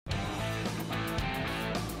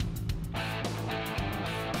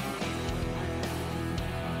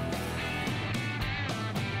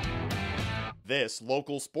This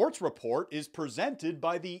local sports report is presented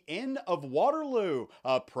by the Inn of Waterloo,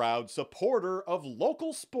 a proud supporter of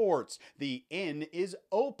local sports. The Inn is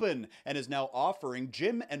open and is now offering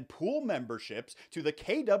gym and pool memberships to the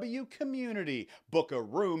KW community. Book a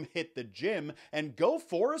room, hit the gym, and go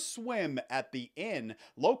for a swim at the Inn,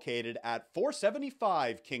 located at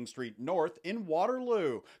 475 King Street North in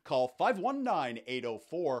Waterloo. Call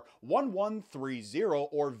 519-804-1130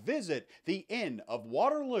 or visit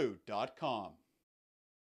theinnofwaterloo.com.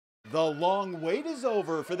 The long wait is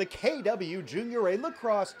over for the KW Junior A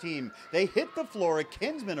lacrosse team. They hit the floor at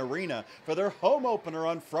Kinsmen Arena for their home opener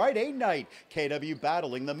on Friday night. KW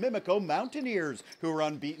battling the Mimico Mountaineers, who are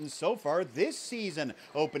unbeaten so far this season.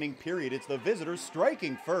 Opening period, it's the visitors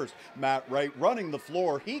striking first. Matt Wright running the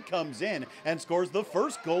floor. He comes in and scores the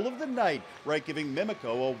first goal of the night, Wright giving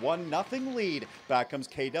Mimico a 1-0 lead. Back comes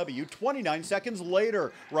KW 29 seconds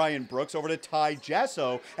later. Ryan Brooks over to Ty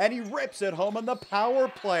Jesso, and he rips it home on the power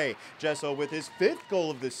play. Jesso with his 5th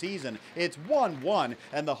goal of the season. It's 1-1,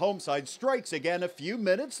 and the home side strikes again a few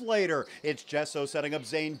minutes later. It's Jesso setting up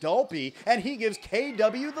Zane Dalpe, and he gives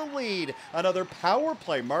KW the lead. Another power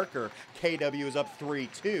play marker. KW is up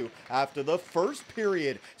 3-2 after the first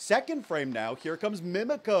period. Second frame now, here comes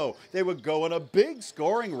Mimico. They would go on a big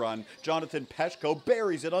scoring run. Jonathan Peshko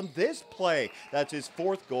buries it on this play. That's his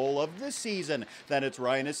 4th goal of the season. Then it's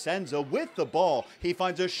Ryan Asenza with the ball. He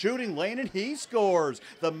finds a shooting lane and he scores.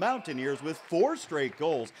 The Mountaineers with 4 straight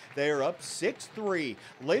goals. They are up 6-3.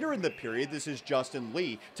 Later in the period, this is Justin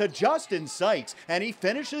Lee to Justin Sykes, and he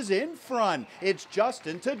finishes in front. It's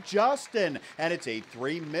Justin to Justin, and it's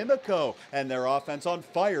 8-3 Mimico, and their offense on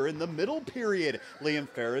fire in the middle period. Liam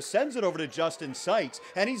Ferris sends it over to Justin Sykes,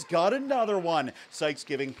 and he's got another one. Sykes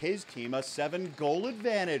giving his team a 7-goal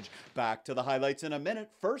advantage. Back to the highlights in a minute.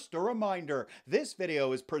 First, a reminder, this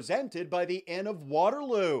video is presented by the Inn of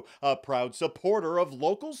Waterloo, a proud supporter of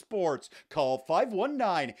local sports. Call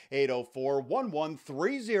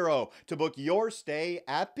 519-804-1130 to book your stay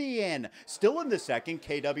at the Inn. Still in the second,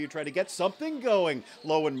 KW trying to get something going.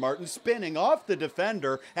 Lowen Martin spinning off the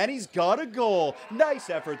defender, and he's got a goal. Nice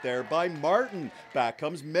effort there by Martin. Back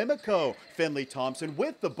comes Mimico. Finley Thompson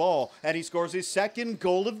with the ball, and he scores his 2nd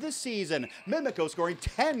goal of the season. Mimico scoring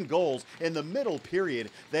 10 goals in the middle period.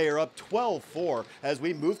 They are up 12-4 as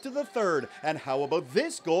we move to the third. And how about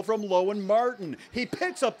this goal from Lowen Martin? He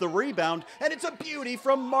picks up the rebound, and it's a beauty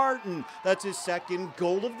from Martin. That's his 2nd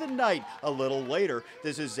goal of the night. A little later,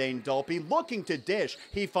 this is Zane Dalpe looking to dish.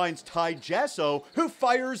 He finds Ty Jesso, who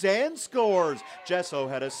fires and scores. Jesso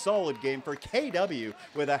had a solid game for KW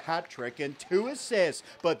with a hat trick and 2 assists,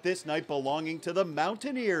 but this night belonging to the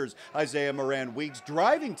Mountaineers. Isaiah Moran-Weeks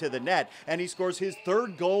driving to the net, and he scores his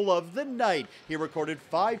 3rd goal of the night. He recorded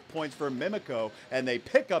 5 points for Mimico, and they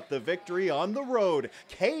pick up the victory on the road.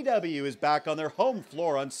 KW is back on their home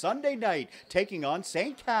floor on Sunday night, taking on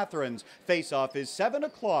St. Catharines. Face-off is 7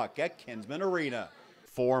 o'clock at Kinsmen Arena.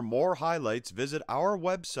 For more highlights, visit our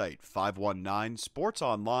website,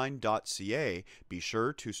 519sportsonline.ca. Be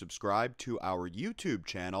sure to subscribe to our YouTube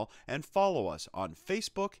channel and follow us on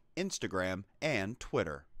Facebook, Instagram, and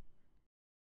Twitter.